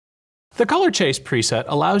The Color Chase preset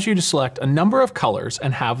allows you to select a number of colors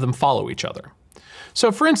and have them follow each other.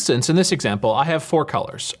 So for instance, in this example, I have 4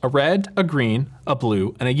 colors, a red, a green, a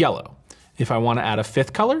blue, and a yellow. If I want to add a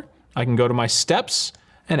 5th color, I can go to my steps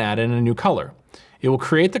and add in a new color. It will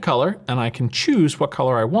create the color, and I can choose what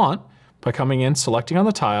color I want by coming in, selecting on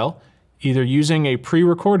the tile, either using a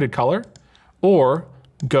pre-recorded color or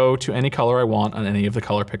go to any color I want on any of the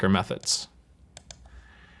color picker methods.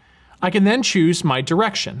 I can then choose my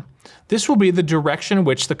direction. This will be the direction in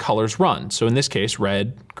which the colors run. So in this case,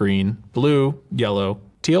 red, green, blue, yellow,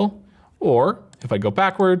 teal, or if I go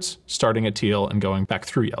backwards, starting at teal and going back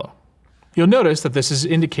through yellow. You'll notice that this is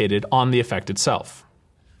indicated on the effect itself.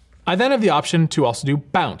 I then have the option to also do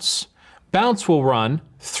bounce. Bounce will run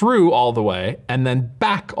through all the way and then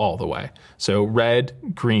back all the way. So red,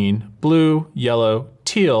 green, blue, yellow,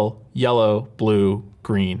 teal, yellow, blue,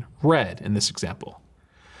 green, red in this example.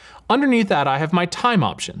 Underneath that, I have my time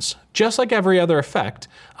options. Just like every other effect,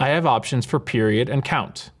 I have options for period and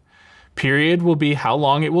count. Period will be how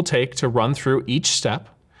long it will take to run through each step,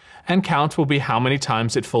 and count will be how many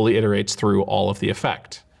times it fully iterates through all of the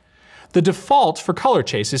effect. The default for Color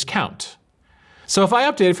Chase is count. So if I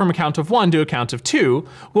update from a count of 1 to a count of 2,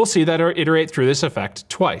 we'll see that it'll iterate through this effect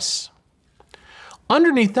twice.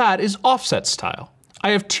 Underneath that is offset style.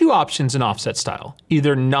 I have 2 options in offset style,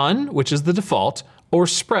 either none, which is the default, or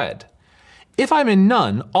spread. If I'm in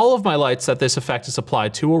none, all of my lights that this effect is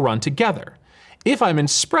applied to will run together. If I'm in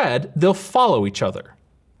spread, they'll follow each other.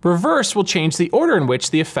 Reverse will change the order in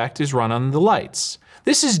which the effect is run on the lights.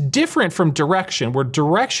 This is different from direction, where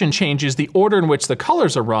direction changes the order in which the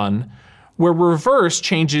colors are run, where reverse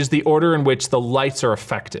changes the order in which the lights are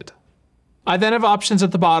affected. I then have options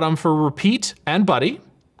at the bottom for repeat and buddy,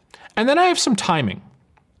 and then I have some timing.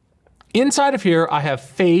 Inside of here, I have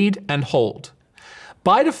fade and hold.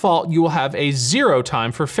 By default, you will have a 0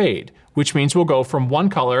 time for fade, which means we'll go from one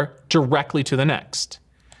color directly to the next.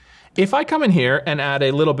 If I come in here and add a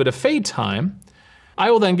little bit of fade time, I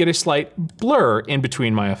will then get a slight blur in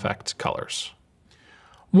between my effect colors.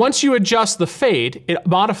 Once you adjust the fade, it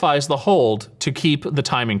modifies the hold to keep the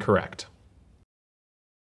timing correct.